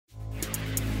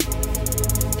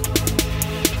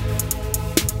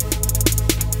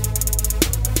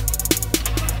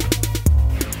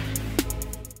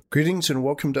Greetings and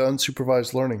welcome to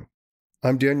Unsupervised Learning.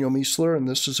 I'm Daniel Miesler, and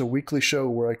this is a weekly show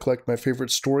where I collect my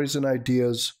favorite stories and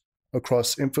ideas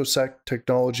across InfoSec,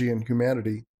 technology, and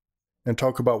humanity, and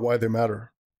talk about why they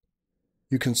matter.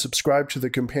 You can subscribe to the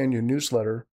companion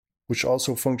newsletter, which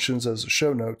also functions as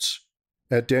show notes,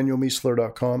 at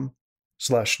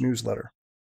danielmiesler.com/newsletter.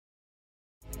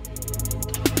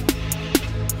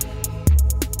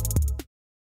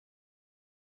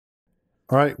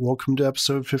 All right, welcome to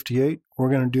episode 58. We're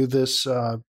going to do this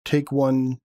take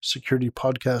one security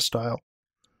podcast style,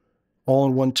 all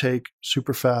in one take,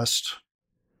 super fast,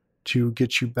 to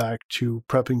get you back to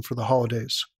prepping for the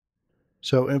holidays.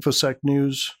 So InfoSec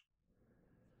news,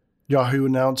 Yahoo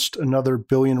announced another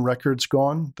billion records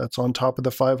gone. That's on top of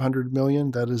the 500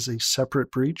 million. That is a separate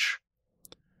breach.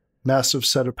 Massive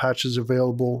set of patches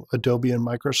available, Adobe and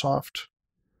Microsoft.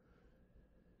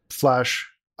 Flash,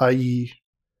 IE,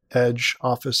 Edge,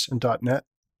 Office, and .NET.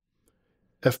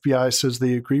 FBI says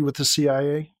they agree with the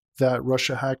CIA that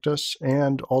Russia hacked us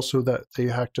and also that they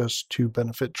hacked us to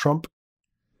benefit Trump.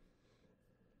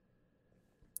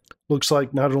 Looks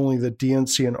like not only the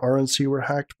DNC and RNC were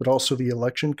hacked, but also the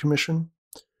Election Commission.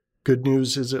 Good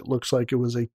news is it looks like it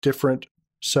was a different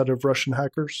set of Russian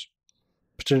hackers,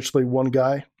 potentially one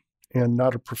guy and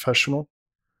not a professional.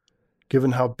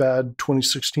 Given how bad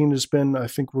 2016 has been, I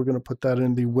think we're going to put that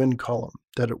in the win column,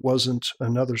 that it wasn't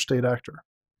another state actor.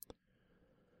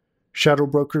 Shadow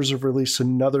brokers have released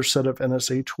another set of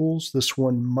NSA tools, this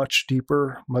one much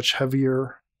deeper, much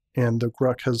heavier, and the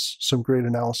Gruck has some great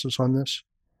analysis on this.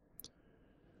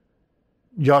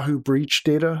 Yahoo breach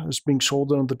data is being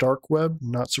sold on the dark web,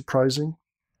 not surprising.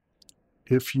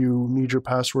 If you need your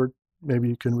password, maybe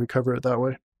you can recover it that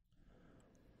way.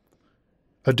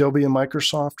 Adobe and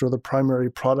Microsoft are the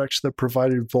primary products that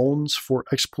provided vulns for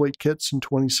exploit kits in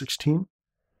 2016.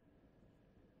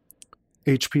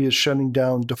 HP is shutting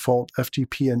down default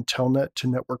FTP and Telnet to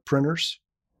network printers.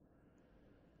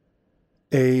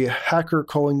 A hacker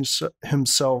calling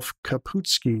himself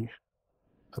Kaputsky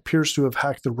appears to have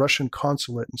hacked the Russian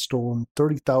consulate and stolen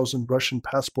 30,000 Russian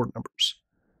passport numbers.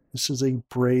 This is a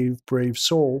brave, brave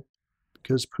soul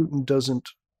because Putin doesn't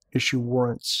issue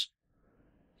warrants.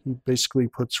 He basically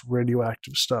puts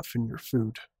radioactive stuff in your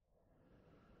food.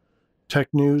 Tech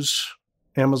news,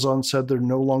 Amazon said they're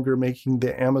no longer making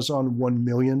the Amazon 1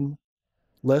 million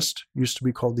list, used to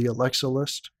be called the Alexa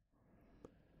list,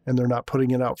 and they're not putting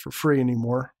it out for free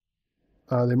anymore.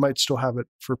 They might still have it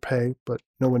for pay, but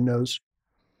no one knows.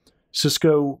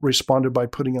 Cisco responded by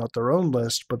putting out their own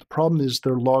list, but the problem is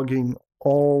they're logging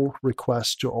all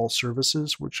requests to all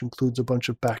services, which includes a bunch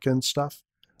of back-end stuff.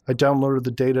 I downloaded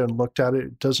the data and looked at it.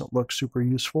 It doesn't look super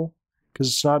useful because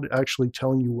it's not actually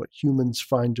telling you what humans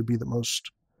find to be the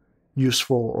most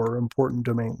useful or important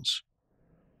domains.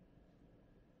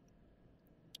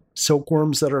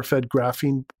 Silkworms that are fed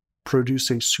graphene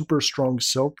produce a super strong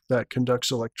silk that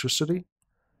conducts electricity.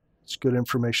 It's good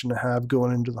information to have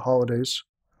going into the holidays.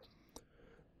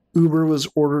 Uber was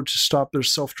ordered to stop their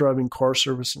self-driving car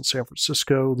service in San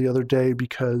Francisco the other day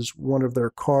because one of their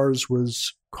cars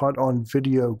was caught on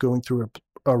video going through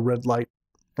a red light,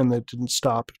 and it didn't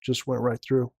stop. It just went right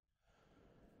through.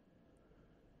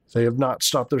 They have not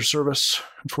stopped their service,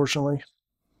 unfortunately.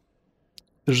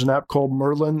 There's an app called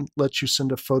Merlin, lets you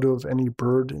send a photo of any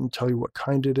bird and tell you what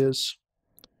kind it is.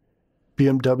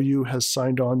 BMW has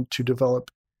signed on to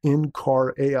develop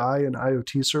in-car AI and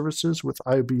IoT services with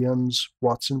IBM's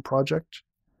Watson project.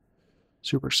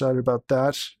 Super excited about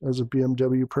that as a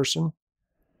BMW person.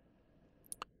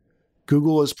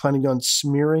 Google is planning on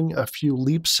smearing a few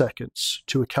leap seconds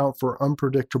to account for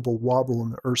unpredictable wobble in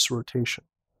the Earth's rotation.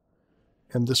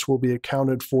 And this will be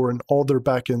accounted for in all their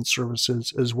backend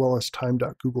services as well as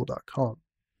time.google.com.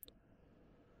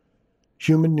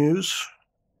 Human news.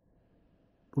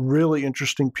 Really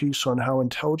interesting piece on how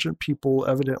intelligent people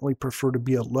evidently prefer to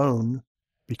be alone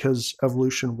because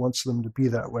evolution wants them to be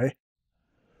that way.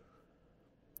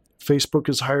 Facebook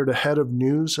has hired a head of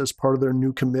news as part of their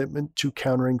new commitment to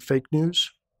countering fake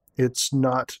news. It's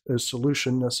not a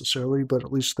solution necessarily, but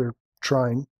at least they're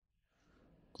trying.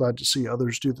 Glad to see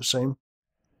others do the same.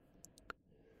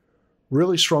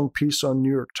 Really strong piece on New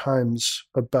York Times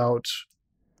about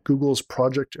Google's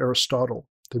Project Aristotle.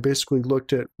 They basically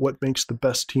looked at what makes the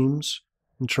best teams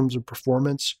in terms of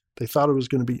performance. They thought it was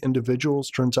going to be individuals.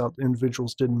 Turns out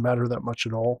individuals didn't matter that much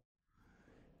at all.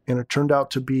 And it turned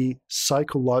out to be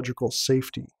psychological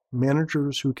safety.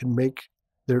 Managers who can make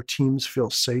their teams feel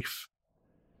safe,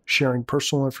 sharing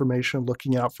personal information,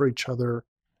 looking out for each other,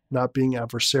 not being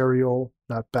adversarial,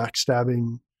 not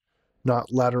backstabbing,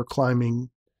 not ladder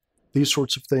climbing, these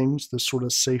sorts of things, this sort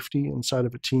of safety inside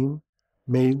of a team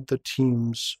made the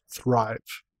teams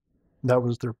thrive. That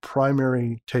was their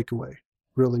primary takeaway.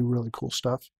 Really, really cool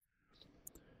stuff.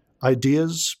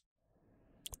 Ideas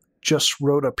just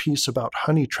wrote a piece about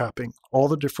honey trapping, all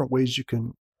the different ways you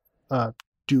can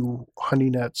do honey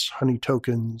nets, honey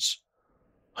tokens,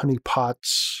 honey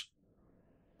pots,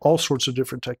 all sorts of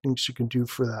different techniques you can do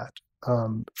for that,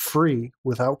 free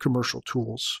without commercial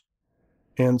tools,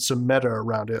 and some meta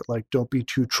around it, like don't be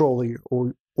too trolly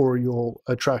or you'll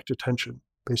attract attention.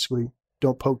 Basically,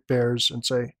 don't poke bears and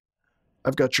say,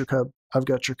 I've got your cub,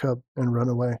 and run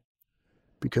away,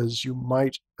 because you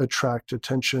might attract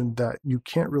attention that you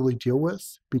can't really deal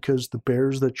with because the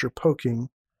bears that you're poking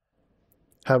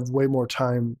have way more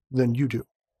time than you do.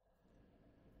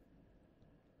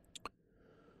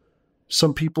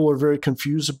 Some people are very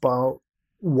confused about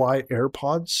why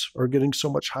AirPods are getting so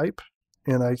much hype.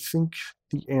 And I think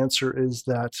the answer is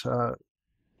that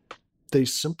they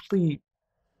simply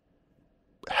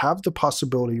have the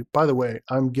possibility. By the way,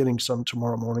 I'm getting some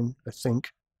tomorrow morning, I think.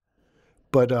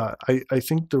 But I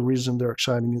think the reason they're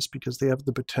exciting is because they have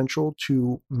the potential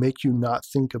to make you not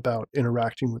think about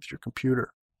interacting with your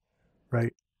computer,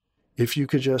 right? If you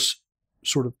could just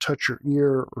sort of touch your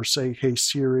ear or say, hey,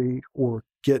 Siri, or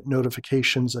get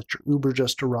notifications that your Uber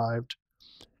just arrived,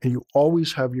 and you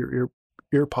always have your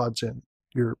earpods in,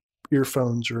 your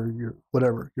earphones or your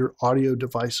whatever, your audio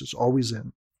device is always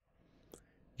in.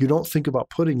 You don't think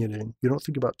about putting it in. You don't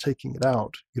think about taking it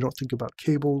out. You don't think about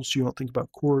cables. You don't think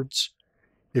about cords.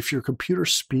 If your computer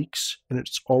speaks and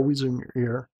it's always in your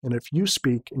ear, and if you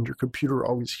speak and your computer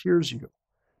always hears you,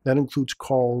 that includes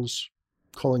calls,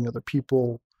 calling other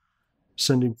people,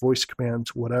 sending voice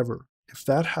commands, whatever. If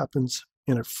that happens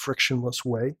in a frictionless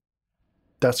way,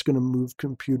 that's going to move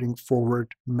computing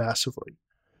forward massively.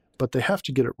 But they have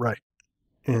to get it right.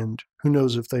 And who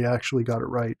knows if they actually got it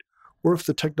right or if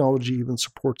the technology even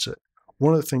supports it.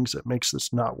 One of the things that makes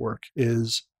this not work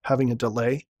is having a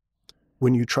delay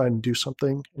when you try and do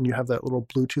something and you have that little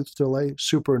Bluetooth delay.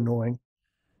 Super annoying.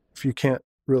 If you can't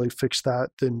really fix that,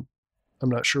 then I'm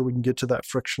not sure we can get to that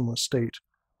frictionless state.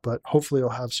 But hopefully I'll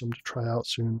have some to try out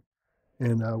soon,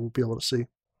 and we'll be able to see.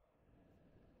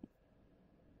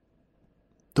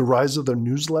 The rise of the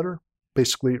newsletter,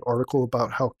 basically an article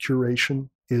about how curation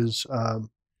is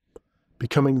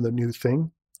becoming the new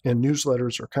thing. And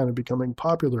newsletters are kind of becoming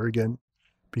popular again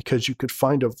because you could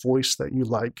find a voice that you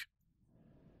like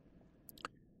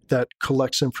that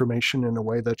collects information in a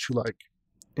way that you like,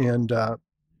 and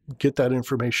get that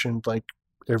information like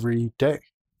every day,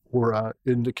 or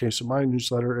in the case of my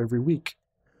newsletter, every week.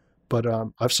 But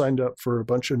I've signed up for a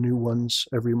bunch of new ones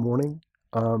every morning.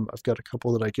 I've got a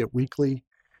couple that I get weekly,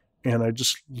 and I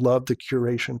just love the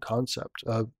curation concept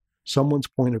of someone's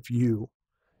point of view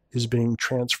is being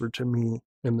transferred to me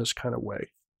in this kind of way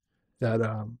that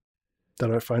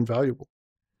that I find valuable.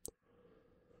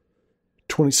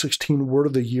 2016 word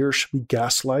of the year should be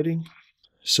gaslighting.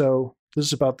 So this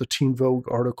is about the Teen Vogue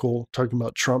article talking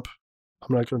about Trump.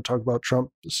 I'm not going to talk about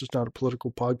Trump. This is not a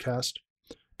political podcast.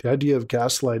 The idea of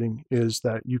gaslighting is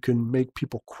that you can make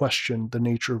people question the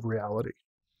nature of reality,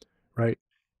 right?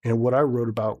 And what I wrote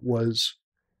about was,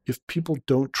 if people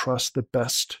don't trust the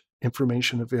best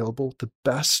information available, the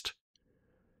best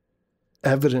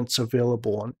evidence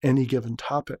available on any given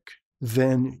topic,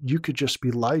 then you could just be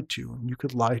lied to, and you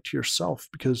could lie to yourself,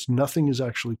 because nothing is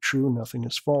actually true, nothing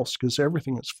is false, because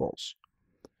everything is false.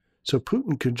 So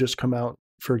Putin could just come out,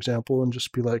 for example, and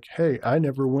just be like, hey, I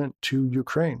never went to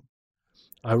Ukraine.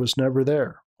 I was never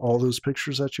there. All those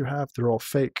pictures that you have, they're all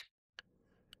fake.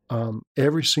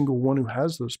 Every single one who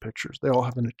has those pictures, they all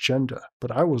have an agenda,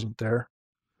 but I wasn't there.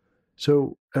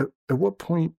 So at what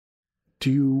point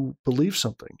do you believe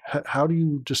something? How do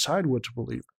you decide what to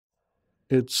believe?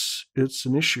 It's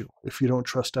an issue if you don't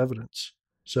trust evidence.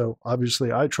 So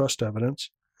obviously I trust evidence.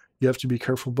 You have to be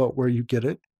careful about where you get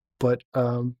it, but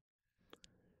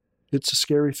it's a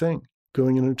scary thing.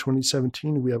 Going into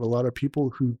 2017, we have a lot of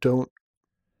people who don't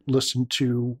listen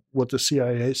to what the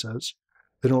CIA says.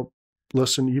 They don't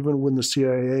listen even when the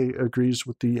CIA agrees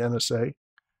with the NSA,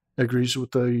 agrees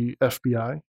with the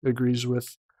FBI, agrees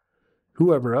with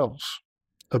whoever else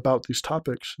about these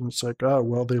topics. And it's like, oh,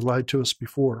 well, they lied to us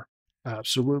before.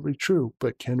 Absolutely true.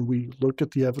 But can we look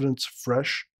at the evidence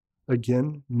fresh,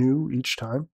 again, new each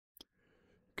time?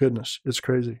 Goodness, it's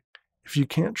crazy. If you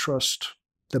can't trust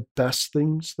the best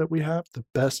things that we have, the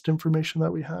best information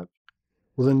that we have,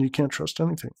 well, then you can't trust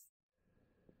anything.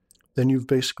 Then you've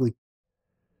basically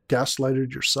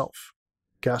gaslighted yourself,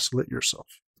 gaslit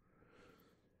yourself.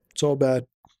 It's all bad.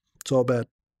 It's all bad.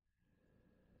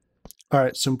 All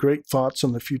right, some great thoughts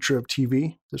on the future of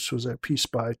TV. This was a piece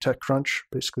by TechCrunch,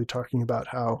 basically talking about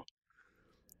how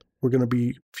we're going to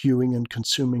be viewing and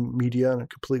consuming media in a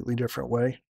completely different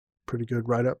way. Pretty good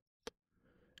write-up.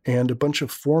 And a bunch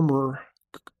of former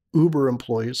Uber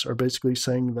employees are basically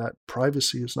saying that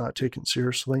privacy is not taken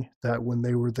seriously, that when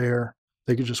they were there,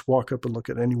 they could just walk up and look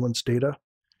at anyone's data.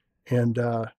 And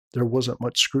there wasn't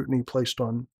much scrutiny placed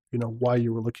on, why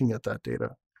you were looking at that data.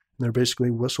 And they're basically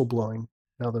whistleblowing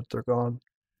now that they're gone.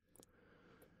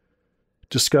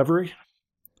 Discovery,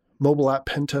 mobile app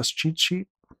pen test cheat sheet,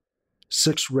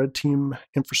 6 red team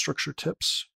infrastructure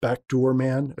tips, Backdoor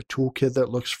Man, a toolkit that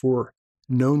looks for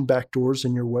known backdoors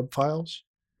in your web files.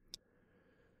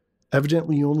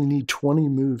 Evidently, you only need 20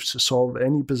 moves to solve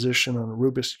any position on a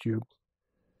Rubik's Cube.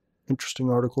 Interesting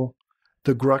article.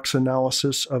 The Grux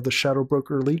analysis of the Shadow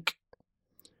Broker leak.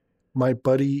 My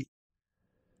buddy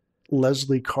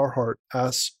Leslie Carhart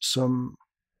answers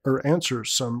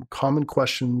some common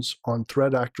questions on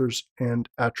threat actors and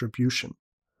attribution.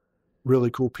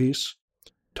 Really cool piece.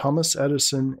 Thomas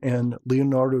Edison and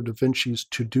Leonardo da Vinci's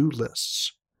to-do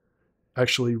lists.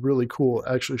 Actually really cool.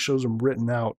 Actually shows them written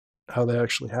out how they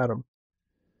actually had them.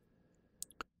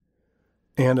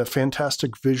 And a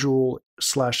fantastic visual /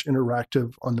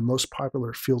 interactive on the most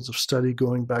popular fields of study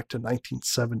going back to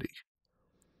 1970.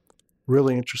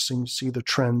 Really interesting to see the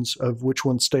trends of which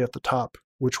ones stay at the top,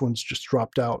 which ones just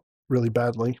dropped out really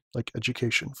badly, like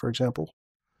education, for example.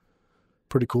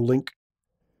 Pretty cool link.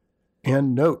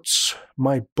 And notes,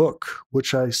 my book,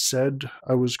 which I said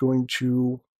I was going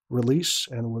to release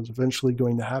and was eventually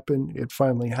going to happen. It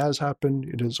finally has happened.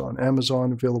 It is on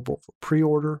Amazon, available for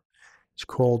pre-order. It's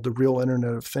called The Real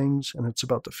Internet of Things, and it's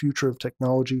about the future of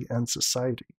technology and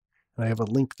society. And I have a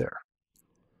link there.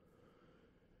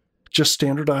 Just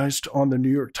standardized on the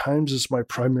New York Times as my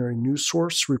primary news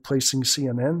source, replacing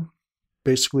CNN.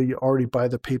 Basically, you already buy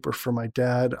the paper for my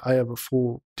dad. I have a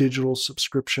full digital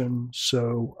subscription.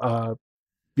 So, I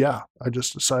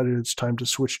just decided it's time to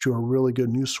switch to a really good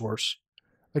news source.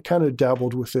 I kind of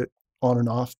dabbled with it on and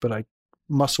off, but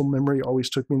muscle memory always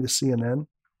took me to CNN,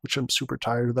 which I'm super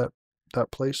tired of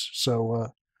that place.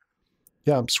 So,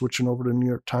 I'm switching over to New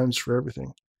York Times for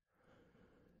everything.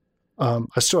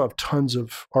 I still have tons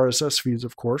of RSS feeds,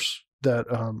 of course, that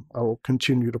I will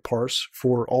continue to parse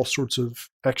for all sorts of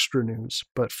extra news.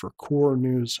 But for core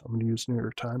news, I'm going to use New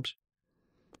York Times.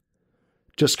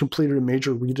 Just completed a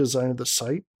major redesign of the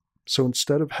site. So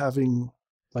instead of having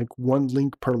like one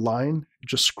link per line,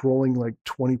 just scrolling like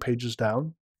 20 pages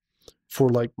down for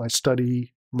like my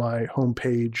study, my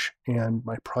homepage, and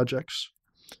my projects,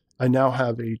 I now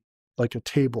have a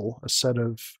table, a set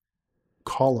of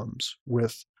columns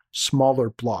with smaller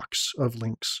blocks of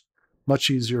links, much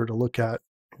easier to look at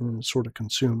and sort of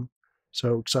consume.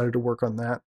 So excited to work on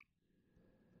that.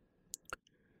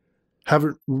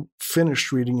 Haven't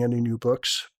finished reading any new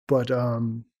books, but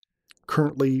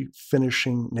currently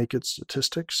finishing Naked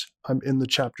Statistics. I'm in the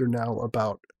chapter now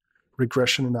about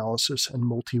regression analysis and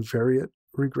multivariate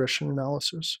regression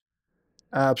analysis.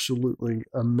 Absolutely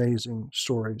amazing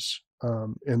stories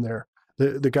in there.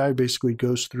 The guy basically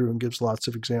goes through and gives lots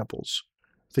of examples.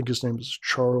 I think his name is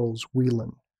Charles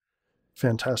Whelan.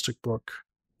 Fantastic book.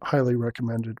 Highly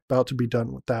recommended. About to be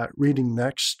done with that. Reading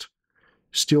next,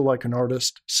 Steal Like an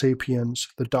Artist, Sapiens,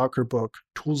 the Docker book,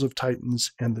 Tools of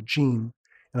Titans, and the Gene.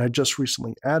 And I just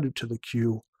recently added to the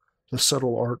queue The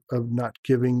Subtle Art of Not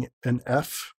Giving an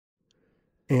F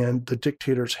and The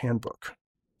Dictator's Handbook.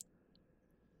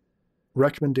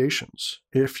 Recommendations.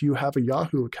 If you have a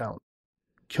Yahoo account,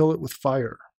 kill it with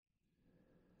fire.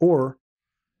 Or,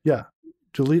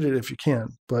 delete it if you can.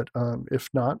 But if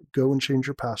not, go and change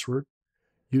your password.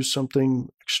 Use something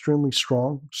extremely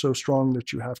strong, so strong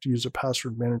that you have to use a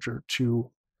password manager to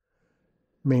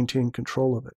maintain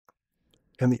control of it.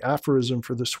 And the aphorism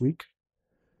for this week,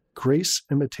 grace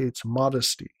imitates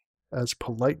modesty as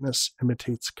politeness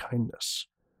imitates kindness,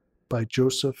 by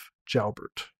Joseph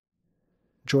Joubert.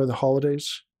 Enjoy the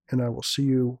holidays, and I will see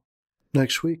you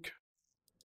next week.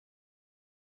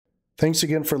 Thanks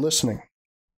again for listening.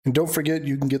 And don't forget,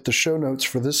 you can get the show notes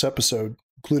for this episode,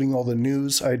 including all the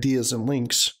news, ideas, and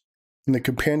links, in the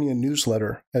companion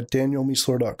newsletter at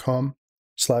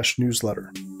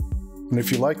danielmiessler.com/newsletter. And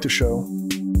if you like the show,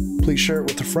 please share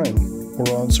it with a friend or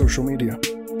on social media.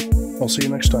 I'll see you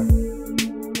next time.